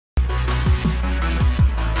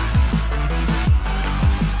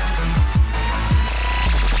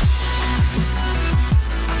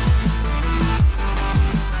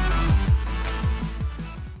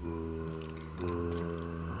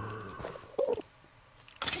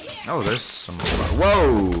Oh, there's some...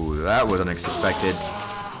 Whoa! That was unexpected.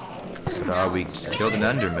 We just killed an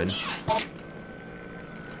Enderman.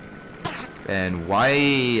 And why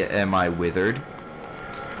am I withered?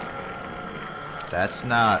 That's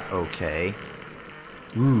not okay.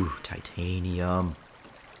 Ooh, titanium.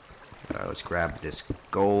 Let's grab this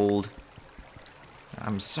gold.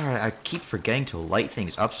 I'm sorry, I keep forgetting to light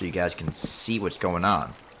things up so you guys can see what's going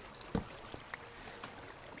on.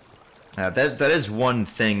 That is one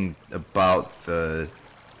thing about the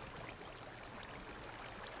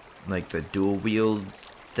dual wield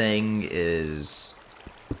thing is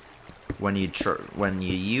when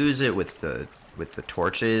you use it with the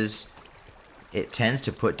torches, it tends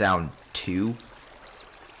to put down two.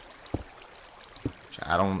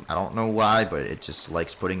 I don't know why, but it just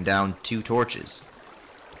likes putting down two torches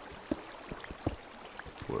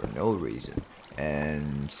for no reason.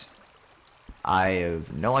 And I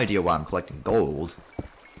have no idea why I'm collecting gold,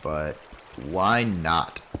 but why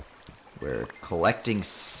not? We're collecting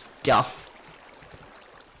stuff.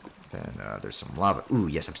 And there's some lava. Ooh,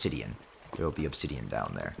 yes, obsidian. There will be obsidian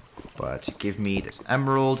down there. But give me this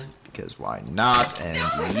emerald, because why not?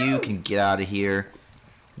 And you can get out of here.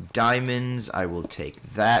 Diamonds, I will take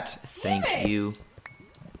that. Thank you.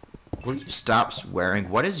 Will you stop swearing?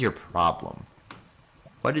 What is your problem?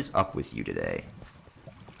 What is up with you today?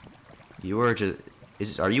 You are just...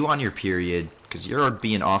 Are you on your period? Because you're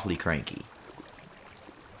being awfully cranky.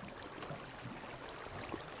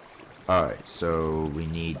 Alright, so we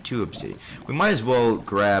need 2 obsidian. We might as well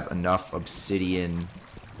grab enough obsidian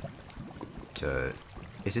to...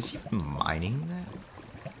 Is this even mining that?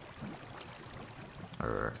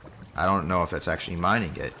 Or... I don't know if that's actually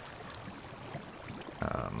mining it.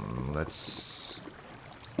 Let's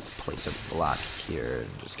place a block here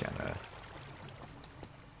and just kind of...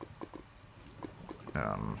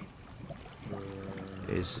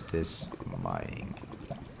 Is this mining?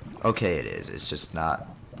 Okay, it is. It's just not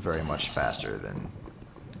very much faster than...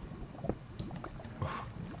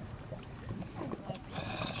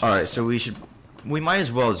 Alright, so we might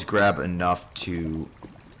as well just grab enough to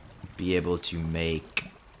be able to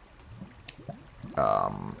make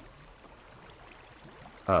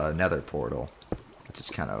a nether portal. Let's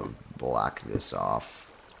just kind of block this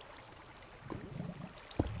off.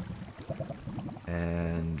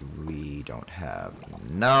 And we don't have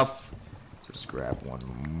enough. Let's just grab one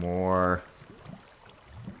more.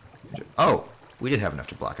 Oh, we did have enough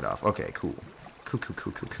to block it off. Okay, cool.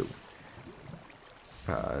 Cool.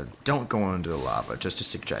 Don't go into the lava, just a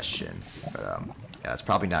suggestion. But, yeah, it's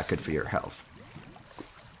probably not good for your health.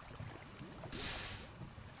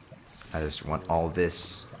 I just want all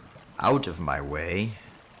this out of my way.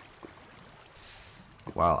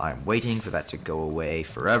 While I'm waiting for that to go away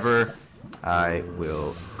forever, I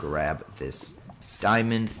will grab this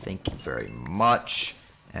diamond. Thank you very much.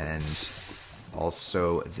 And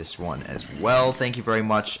also this one as well. Thank you very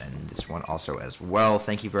much. And this one also as well.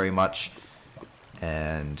 Thank you very much.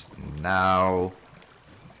 And now...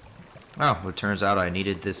 Oh, it turns out I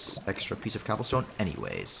needed this extra piece of cobblestone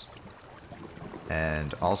anyways.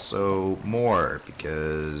 And also more,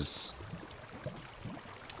 because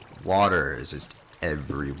water is just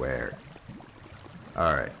everywhere.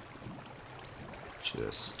 Alright.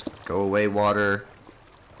 Just go away, water.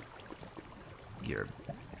 You're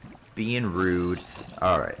being rude.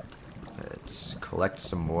 Alright. Let's collect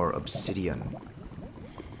some more obsidian.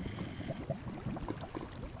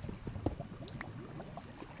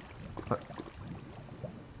 What?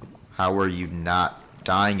 How are you not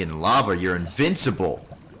dying in lava? You're invincible.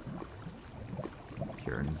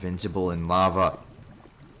 You're invincible in lava.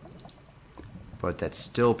 But that's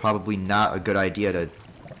still probably not a good idea to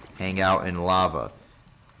hang out in lava.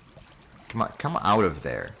 Come on, come out of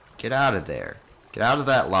there. Get out of there. Get out of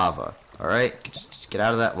that lava. Alright? Just get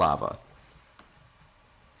out of that lava.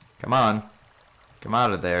 Come on. Come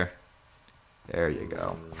out of there. There you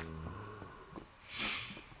go.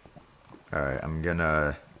 Alright, I'm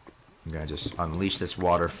gonna just unleash this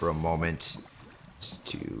water for a moment, just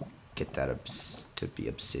to get that to be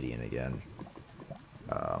obsidian again.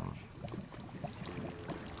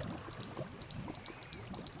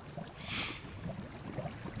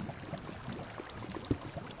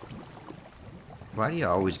 Why do you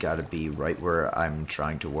always gotta be right where I'm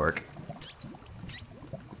trying to work?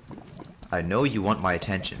 I know you want my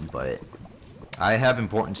attention, but I have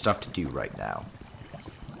important stuff to do right now.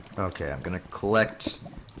 Okay, I'm gonna collect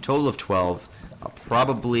a total of 12. I'll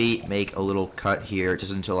probably make a little cut here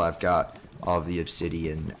just until I've got all of the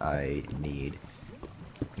obsidian I need.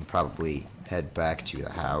 And probably head back to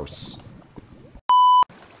the house.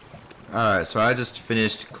 Alright, so I just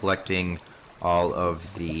finished collecting all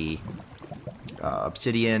of the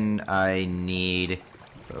obsidian I need.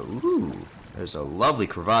 Ooh, there's a lovely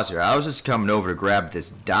crevasse here. I was just coming over to grab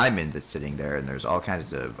this diamond that's sitting there, and there's all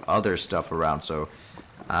kinds of other stuff around, so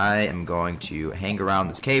I am going to hang around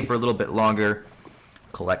this cave for a little bit longer,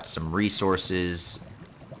 collect some resources,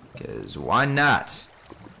 because why not?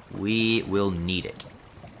 We will need it.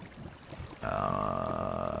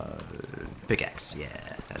 Pickaxe,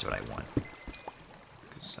 yeah, that's what I want.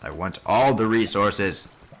 'Cause I want all the resources.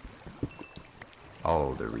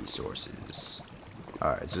 All the resources.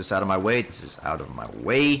 Alright, is this out of my way? This is out of my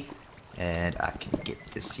way. And I can get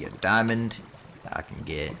this here diamond. I can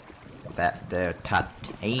get that there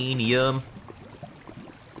titanium.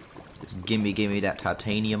 Just gimme that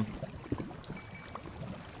titanium.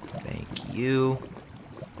 Thank you.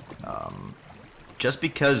 Just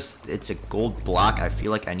because it's a gold block, I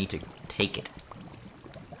feel like I need to take it.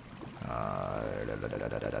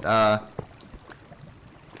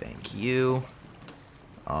 Thank you.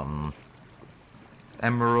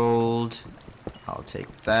 Emerald. I'll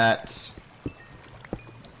take that.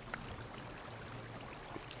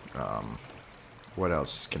 What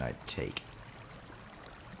else can I take?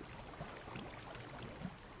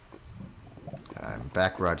 I'm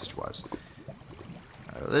back where I just was.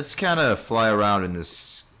 Let's kind of fly around in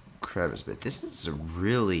this crevice, but this is a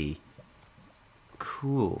really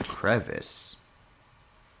cool crevice.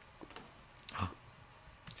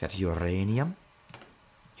 Is that uranium?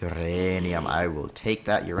 Uranium. I will take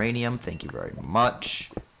that uranium. Thank you very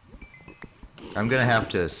much. I'm going to have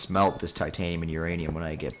to smelt this titanium and uranium when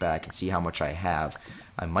I get back and see how much I have.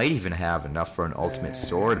 I might even have enough for an ultimate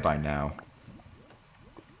sword by now.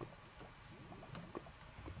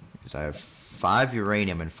 Because I have 5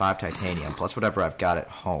 uranium and 5 titanium, plus whatever I've got at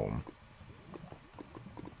home.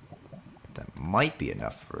 That might be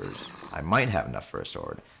enough for... I might have enough for a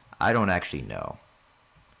sword. I don't actually know.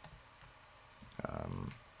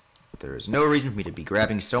 There is no reason for me to be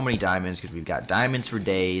grabbing so many diamonds, because we've got diamonds for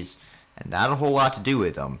days, and not a whole lot to do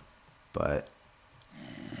with them. But,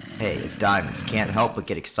 hey, it's diamonds. You can't help but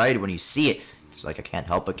get excited when you see it. Just like I can't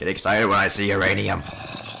help but get excited when I see uranium.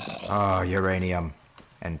 Oh, uranium.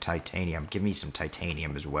 And titanium. Give me some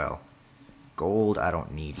titanium as well. Gold, I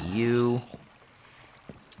don't need you.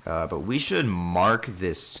 But we should mark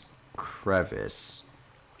this crevice.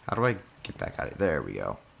 How do I get back out of it? There we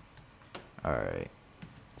go. Alright.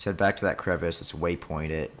 Let's head back to that crevice. Let's waypoint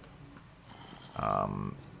it.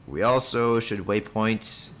 We also should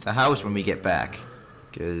waypoint the house when we get back.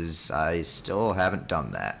 Because I still haven't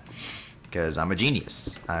done that. Because I'm a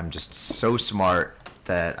genius. I'm just so smart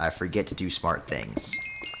that I forget to do smart things.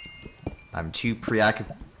 I'm too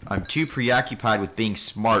preoccupied with being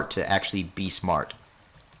smart to actually be smart.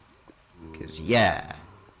 Because, yeah.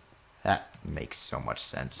 That makes so much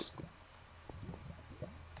sense.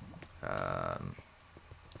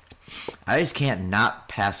 I just can't not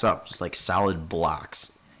pass up just like solid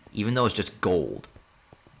blocks, even though it's just gold.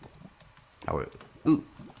 Ooh,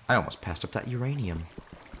 I almost passed up that uranium.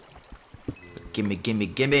 Gimme. Ooh,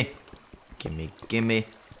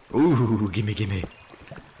 gimme.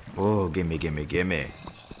 Oh, gimme.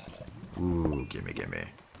 Ooh, gimme.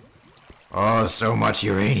 Oh, so much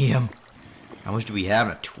uranium. How much do we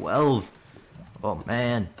have? 12. Oh,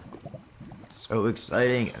 man. So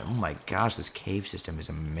exciting. Oh my gosh, this cave system is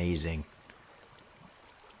amazing.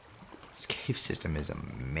 This cave system is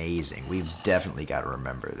amazing. We've definitely got to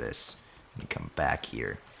remember this when we come back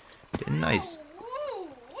here. Didn't I...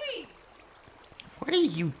 What are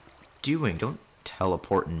you doing? Don't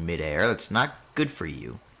teleport in midair. That's not good for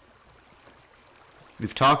you.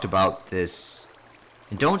 We've talked about this.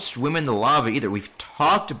 And don't swim in the lava either. We've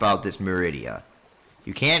talked about this, Miridia.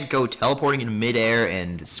 You can't go teleporting in midair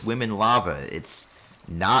and swim in lava. It's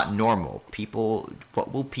not normal.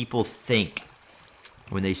 What will people think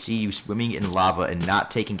when they see you swimming in lava and not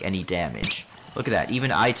taking any damage? Look at that.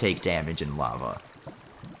 Even I take damage in lava.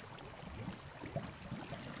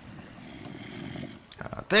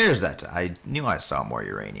 There's that. I knew I saw more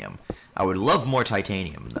uranium. I would love more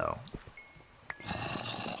titanium, though.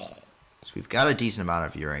 So we've got a decent amount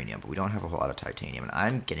of uranium, but we don't have a whole lot of titanium, and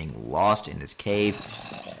I'm getting lost in this cave.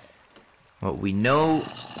 Well, we know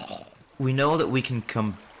that we can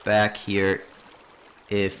come back here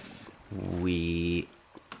if we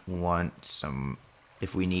want some,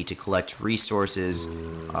 if we need to collect resources.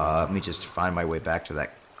 Let me just find my way back to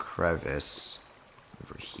that crevice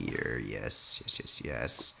over here. Yes.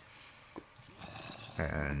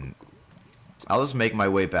 And I'll just make my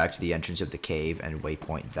way back to the entrance of the cave and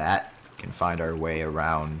waypoint that. Can find our way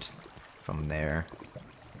around from there.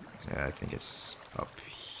 Yeah, I think it's up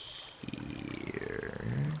here.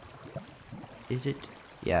 is it?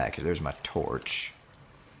 Yeah, because there's my torch.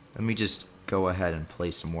 Let me just go ahead and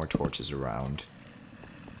place some more torches around.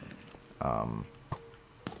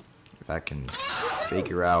 If I can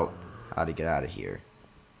figure out how to get out of here.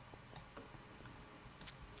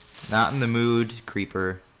 Not in the mood,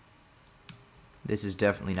 creeper. This is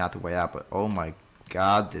definitely not the way out, but oh my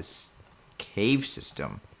god, this cave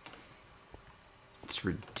system. It's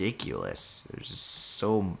ridiculous. There's just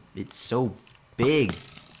it's so big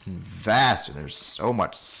and vast, and there's so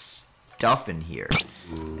much stuff in here.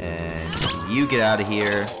 And you get out of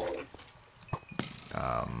here.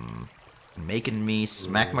 Making me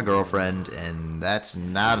smack my girlfriend, and that's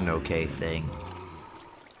not an okay thing.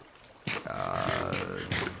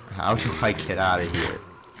 How do I get out of here?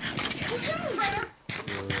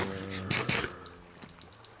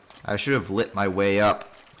 I should have lit my way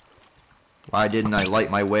up. Why didn't I light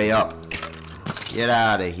my way up? Get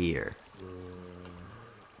out of here.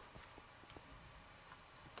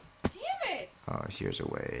 Damn it! Oh, here's a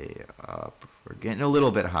way up. We're getting a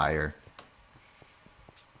little bit higher.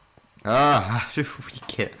 How do we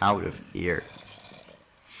get out of here?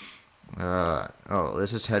 Oh,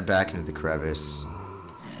 let's just head back into the crevice.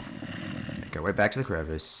 Make our way back to the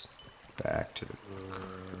crevice. Back to the...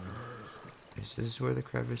 Is this where the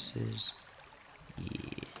crevice is?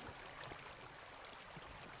 Yeah.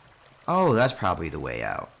 Oh, that's probably the way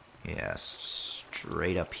out. Yes,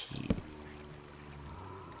 straight up here.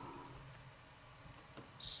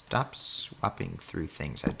 Stop swapping through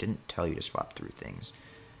things. I didn't tell you to swap through things.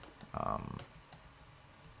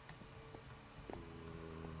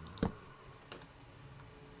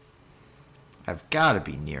 I've got to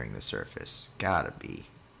be nearing the surface. Gotta be.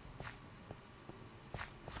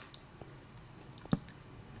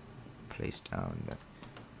 Place down the...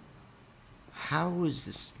 How is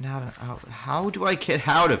this not an out? How do I get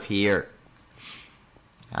out of here?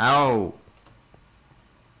 How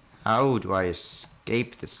do I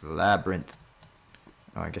escape this labyrinth?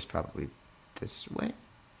 Oh, I guess probably this way?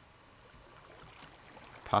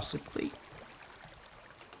 Possibly?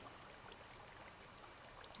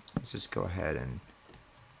 Let's just go ahead and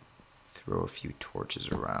throw a few torches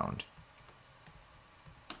around.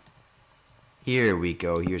 Here we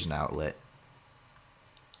go. Here's an outlet.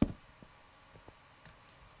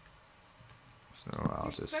 So I'll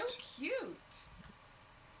You're just... so cute.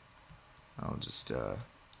 I'll just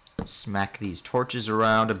smack these torches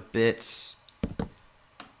around a bit.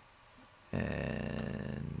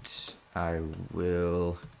 And I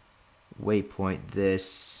will waypoint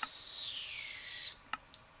this.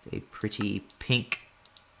 A pretty pink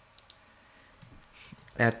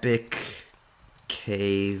epic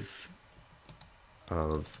cave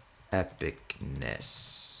of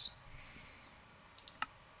epicness.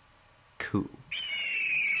 Cool.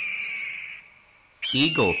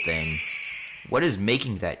 Eagle thing. What is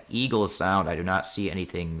making that eagle sound? I do not see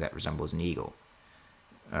anything that resembles an eagle.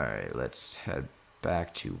 Alright, let's head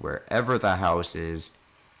back to wherever the house is.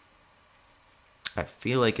 I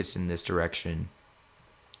feel like it's in this direction.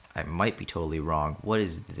 I might be totally wrong. What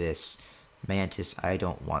is this? Mantis, I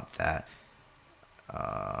don't want that.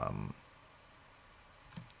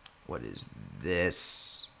 What is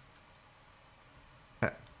this?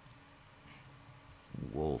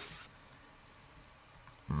 Wolf.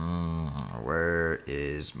 Where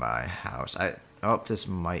is my house? Oh, this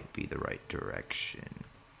might be the right direction.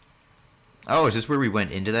 Oh, is this where we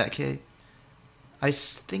went into that cave? I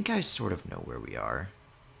think I sort of know where we are.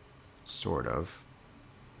 Sort of.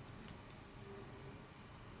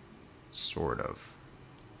 Sort of.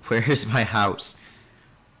 Where is my house?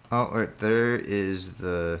 Oh, right, there is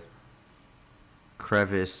the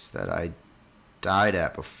crevice that I died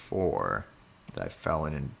at before. That I fell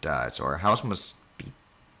in and died. So our house must be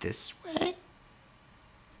this way?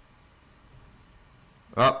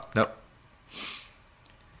 Oh, nope.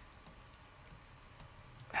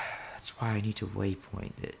 That's why I need to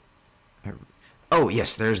waypoint it. Oh,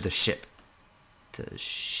 yes, there's the ship. The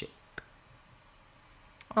ship.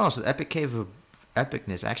 Oh, so the epic cave of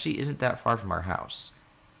epicness actually isn't that far from our house.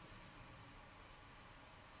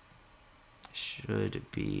 Should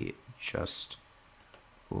be just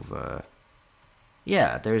over.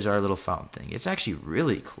 Yeah, there's our little fountain thing. It's actually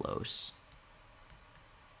really close.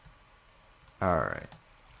 Alright.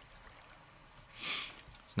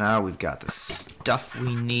 So now we've got the stuff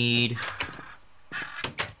we need.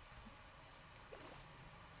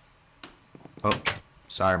 Oh,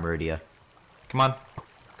 sorry, Miridia. Come on.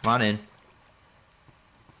 Come on in.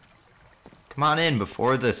 Come on in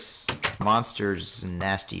before this monsters and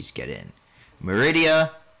nasties get in.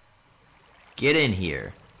 Miridia, get in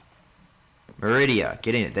here. Miridia,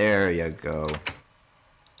 get in. There you go.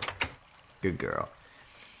 Good girl.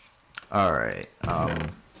 Alright,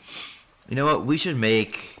 you know what? We should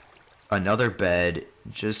make another bed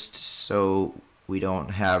just so we don't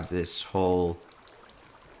have this whole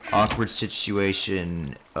awkward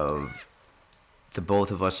situation of the both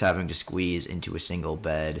of us having to squeeze into a single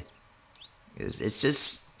bed. It's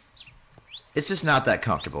just not that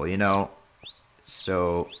comfortable, you know?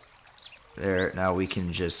 So there, now we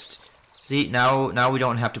can just see, now we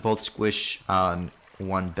don't have to both squish on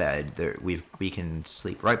one bed. There, we can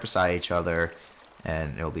sleep right beside each other,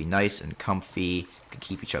 and it'll be nice and comfy. We can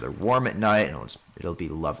keep each other warm at night, and it'll be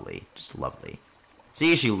lovely, just lovely.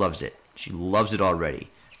 See, she loves it. She loves it already.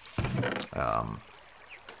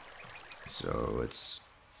 So let's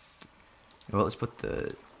put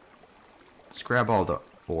the, let's grab all the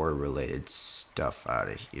ore related stuff out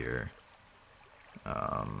of here.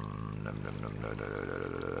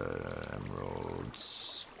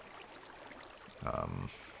 Emeralds. I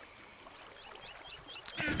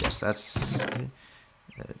guess that's it.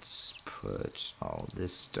 Let's put all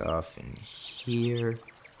this stuff in here.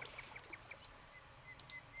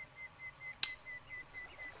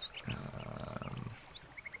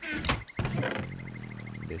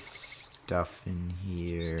 This stuff in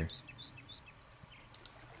here.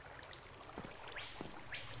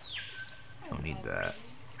 Don't need that.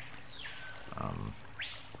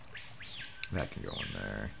 That can go in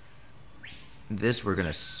there. This we're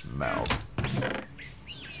gonna smelt.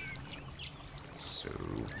 So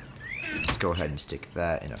let's go ahead and stick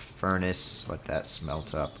that in a furnace. Let that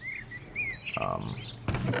smelt up.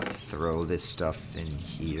 Throw this stuff in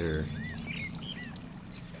here.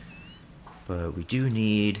 But we do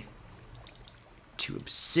need 2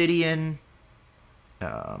 obsidian.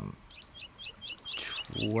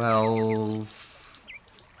 12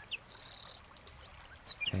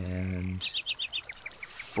 and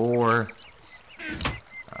 4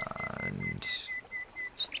 and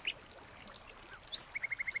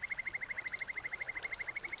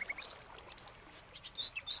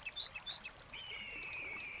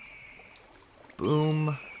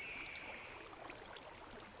boom,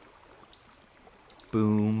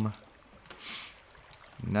 boom.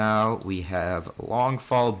 Now we have long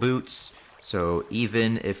fall boots. So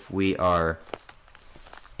even if we are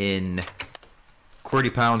in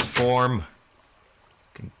QWERTYpounds form, we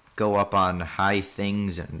can go up on high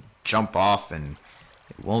things and jump off, and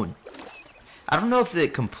it won't. I don't know if they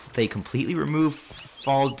completely remove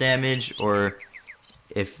fall damage or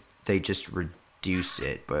if they just reduce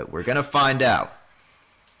it, but we're gonna find out.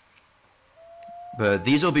 But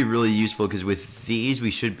these will be really useful because with these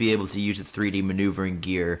we should be able to use the 3D maneuvering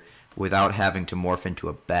gear without having to morph into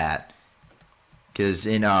a bat. Because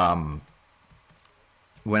in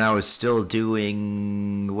when I was still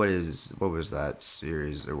doing what was that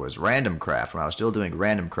series? There was Random Craft. When I was still doing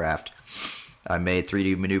Random Craft, I made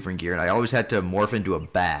 3D maneuvering gear, and I always had to morph into a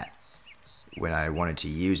bat when I wanted to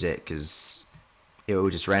use it, because it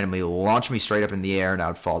would just randomly launch me straight up in the air, and I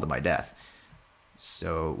would fall to my death.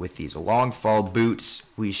 So with these long fall boots,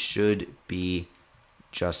 we should be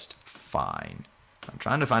just fine. I'm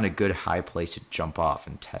trying to find a good high place to jump off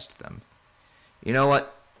and test them. You know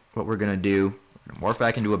what? What we're gonna do? We're gonna morph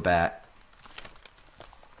back into a bat.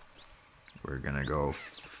 We're gonna go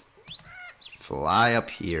fly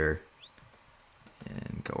up here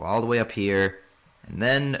and go all the way up here, and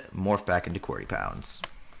then morph back into QWERTYpounds.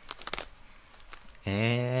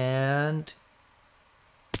 And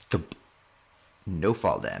no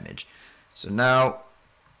fall damage. So now,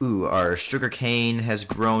 ooh, our sugar cane has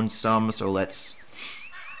grown some. So let's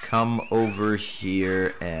come over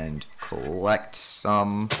here and collect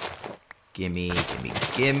some. Gimme, gimme,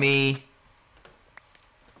 gimme.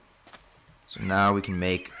 So now we can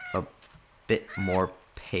make a bit more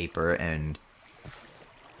paper, and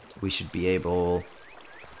we should be able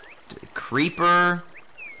to... Creeper,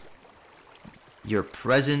 your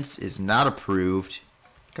presence is not approved.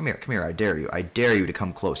 Come here, I dare you to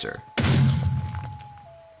come closer.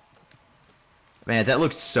 Man, that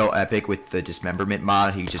looked so epic with the dismemberment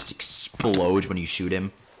mod. He just explodes when you shoot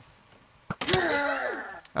him.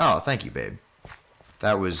 Oh, thank you, babe.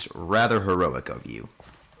 That was rather heroic of you.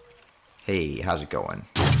 Hey, how's it going?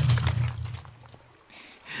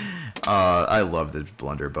 I love the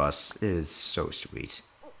blunderbuss. It is so sweet.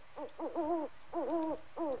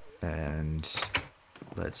 And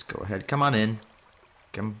let's go ahead. Come on in.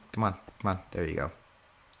 Come on. There you go.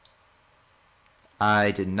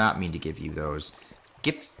 I did not mean to give you those.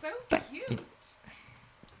 You're so cute.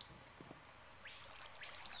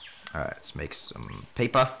 Alright, let's make some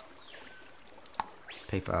paper.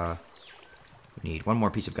 Paper. We need one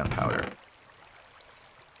more piece of gunpowder.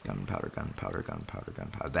 Gunpowder.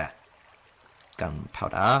 There.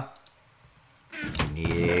 gunpowder. We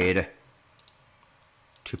need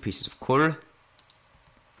 2 pieces of coal.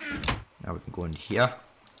 Now we can go in here.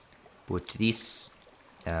 Put this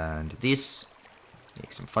and this.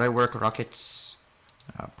 Make some firework rockets.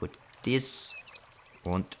 Put this.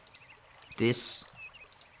 Want this.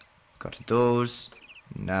 Got those.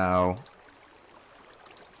 Now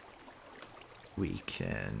we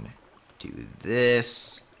can do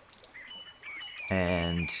this.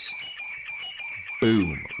 And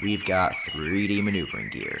boom. We've got 3D maneuvering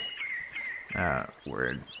gear.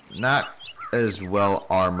 We're not as well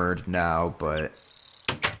armored now, but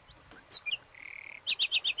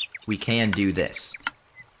we can do this.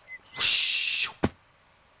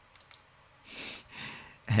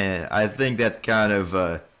 And I think that's kind of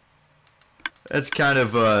a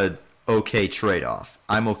okay trade-off.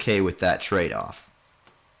 I'm okay with that trade-off.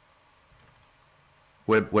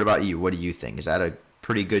 What about you? What do you think? Is that a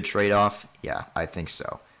pretty good trade-off? Yeah, I think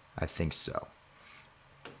so. I think so.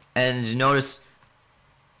 And notice,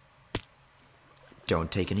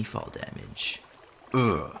 don't take any fall damage.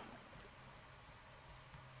 Ugh.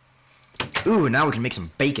 Ooh, now we can make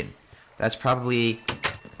some bacon. That's probably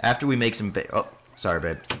after we make some bacon. Oh, sorry,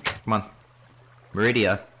 babe. Come on.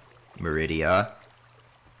 Miridia. Miridia.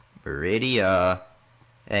 Miridia.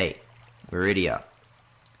 Hey, Miridia.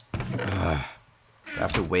 Ugh. I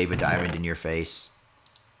have to wave a diamond in your face.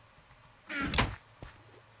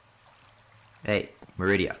 Hey,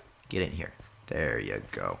 Miridia, get in here. There you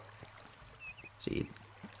go. See,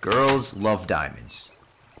 girls love diamonds.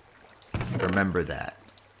 Remember that.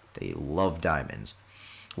 They love diamonds.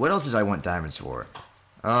 What else did I want diamonds for?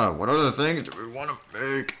 What other things do we want to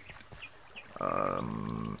make?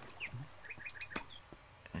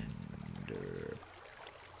 Ender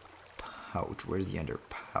pouch. Where's the ender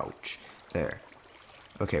pouch? There.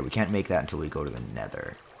 Okay, we can't make that until we go to the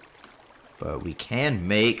nether. But we can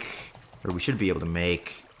make, or we should be able to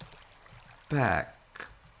make backpacks.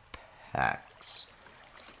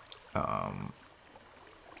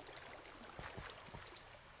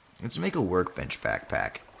 Let's make a workbench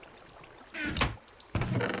backpack.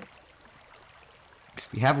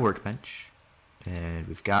 We have a workbench, and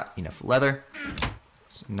we've got enough leather.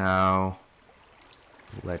 So now,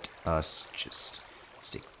 let us just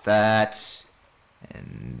stick that,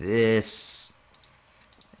 and this,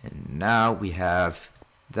 and now we have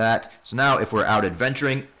that. So now if we're out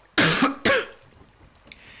adventuring,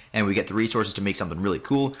 and we get the resources to make something really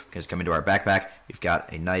cool, we can just come into our backpack. We've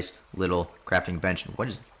got a nice little crafting bench. And what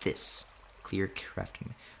is this? Clear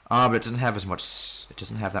crafting. But it doesn't have as much. It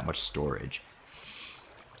doesn't have that much storage.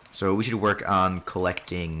 So we should work on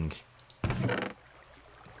collecting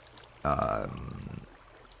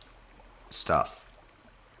stuff.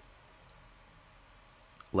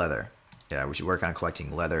 Leather. Yeah, we should work on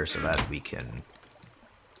collecting leather so that we can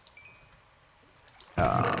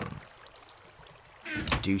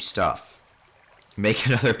do stuff. Make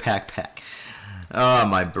another backpack. Oh,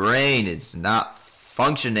 my brain is not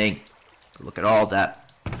functioning. Look at all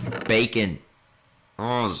that bacon.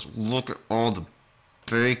 Oh, just look at all the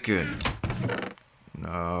bacon.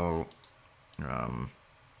 No.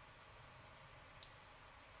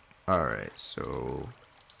 Alright, so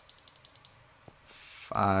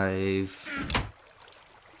 5.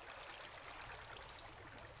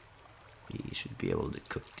 We should be able to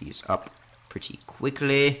cook these up pretty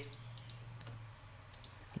quickly.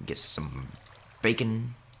 Get some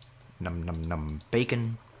bacon. Num num num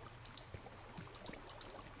bacon.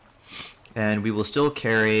 And we will still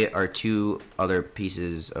carry our 2 other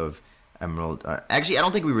pieces of emerald. Actually, I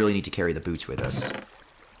don't think we really need to carry the boots with us.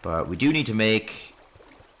 But we do need to make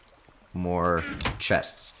more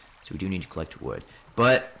chests. So we do need to collect wood.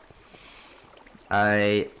 But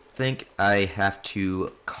I think I have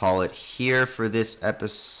to call it here for this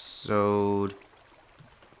episode.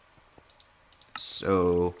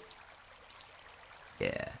 So,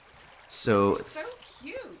 yeah. So, So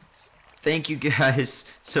cute. thank you guys.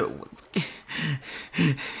 So,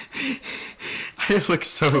 I look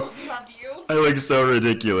so. Love you. I look so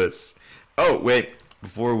ridiculous. Oh wait,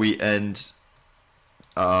 before we end,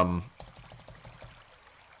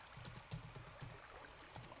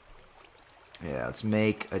 yeah, let's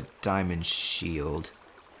make a diamond shield.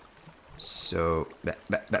 So,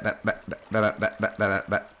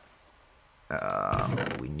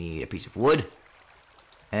 we need a piece of wood,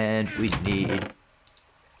 and we need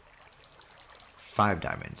 5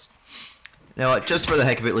 diamonds. Now, just for the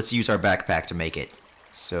heck of it, let's use our backpack to make it.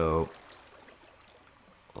 So,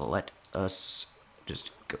 let us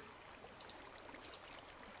just go.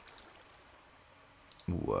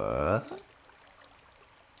 What?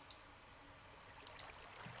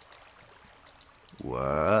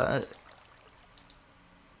 What?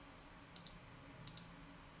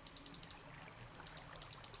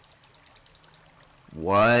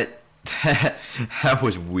 What? That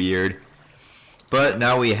was weird. But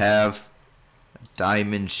now we have a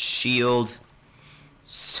diamond shield.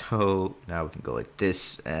 So now we can go like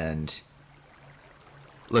this and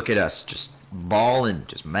look at us, just balling,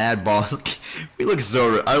 just mad balling. I look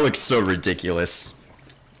so ridiculous.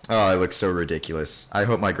 Oh, I look so ridiculous. I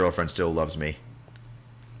hope my girlfriend still loves me.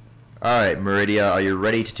 Alright, Miridia, are you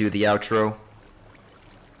ready to do the outro?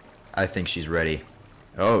 I think she's ready.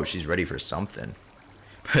 Oh, she's ready for something.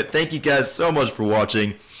 But thank you guys so much for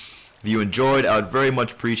watching. If you enjoyed, I would very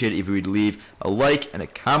much appreciate it if you would leave a like and a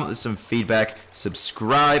comment with some feedback.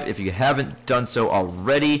 Subscribe if you haven't done so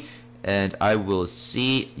already. And I will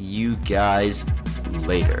see you guys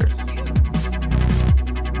later.